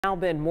Now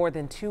been more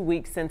than 2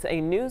 weeks since a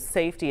new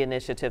safety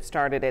initiative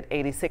started at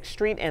 86th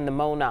Street and the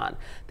Monon.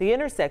 The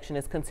intersection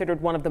is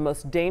considered one of the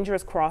most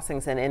dangerous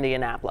crossings in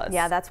Indianapolis.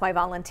 Yeah, that's why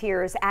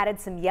volunteers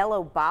added some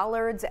yellow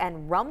bollards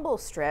and rumble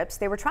strips.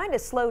 They were trying to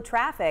slow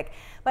traffic,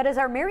 but as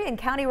our Marion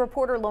County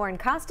reporter Lauren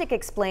Kostiuk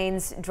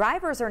explains,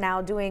 drivers are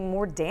now doing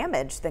more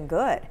damage than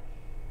good.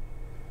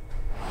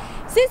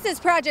 Since this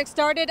project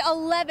started,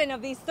 11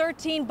 of these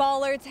 13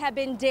 bollards have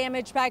been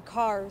damaged by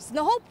cars. And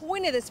the whole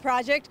point of this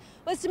project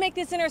was to make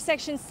this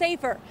intersection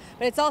safer,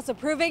 but it's also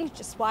proving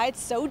just why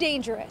it's so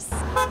dangerous.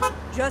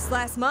 Just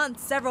last month,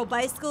 several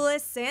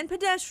bicyclists and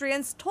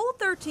pedestrians told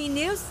 13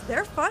 News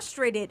they're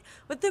frustrated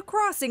with the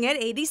crossing at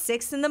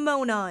 86 and the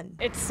Monon.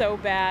 It's so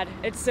bad.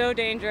 It's so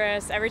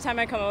dangerous. Every time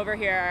I come over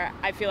here,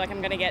 I feel like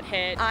I'm going to get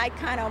hit. I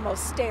kind of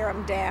almost stare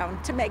them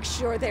down to make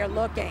sure they're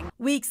looking.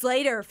 Weeks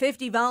later,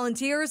 50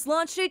 volunteers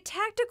launched a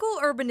tactical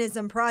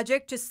urbanism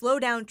project to slow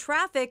down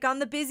traffic on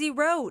the busy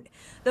road.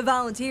 The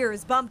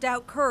volunteers bumped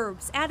out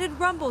curbs, added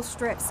rumble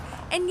strips,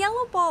 and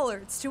yellow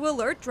bollards to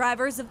alert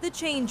drivers of the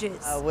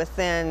changes.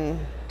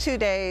 Within 2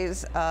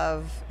 days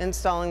of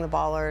installing the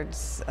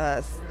bollards,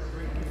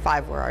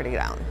 5 were already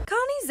down.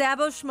 Connie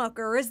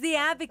Zabo-Schmucker is the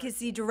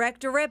advocacy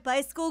director at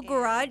Bicycle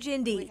Garage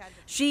Indy.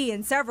 She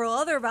and several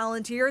other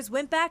volunteers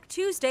went back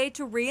Tuesday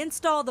to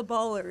reinstall the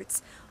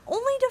bollards,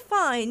 only to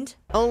find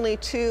only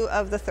 2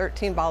 of the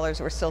 13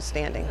 bollards were still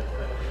standing.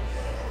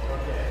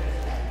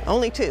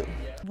 Only 2.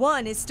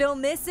 One is still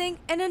missing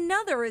and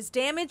another is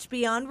damaged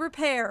beyond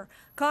repair,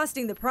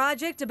 costing the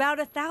project about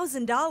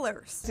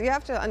 $1,000. So you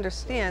have to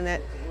understand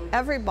that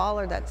every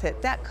bollard that's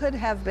hit, that could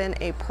have been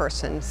a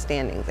person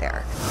standing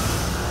there.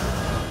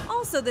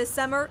 Also this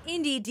summer,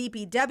 Indy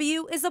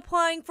DPW is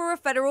applying for a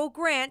federal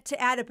grant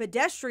to add a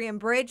pedestrian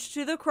bridge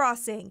to the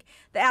crossing.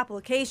 The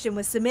application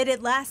was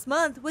submitted last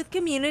month with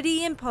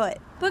community input.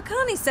 But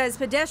Connie says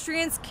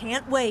pedestrians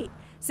can't wait,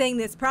 saying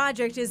this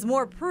project is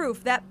more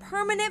proof that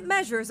permanent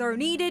measures are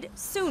needed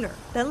sooner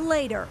than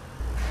later.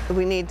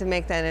 We need to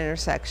make that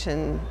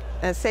intersection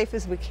as safe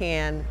as we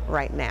can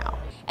right now.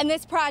 And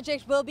this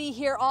project will be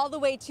here all the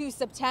way to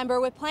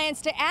September, with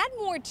plans to add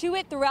more to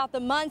it throughout the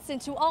months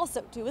and to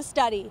also do a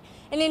study.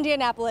 In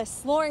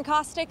Indianapolis, Lauren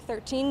Kostiuk,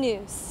 13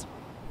 News.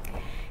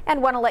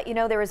 And want to let you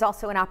know there is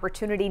also an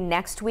opportunity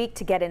next week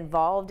to get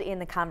involved in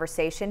the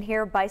conversation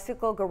here.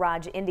 Bicycle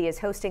Garage Indy is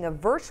hosting a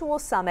virtual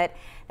summit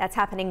that's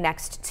happening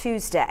next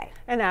Tuesday.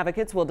 And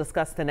advocates will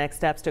discuss the next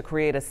steps to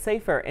create a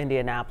safer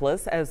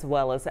Indianapolis, as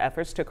well as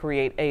efforts to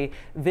create a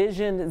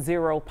Vision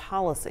Zero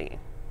policy.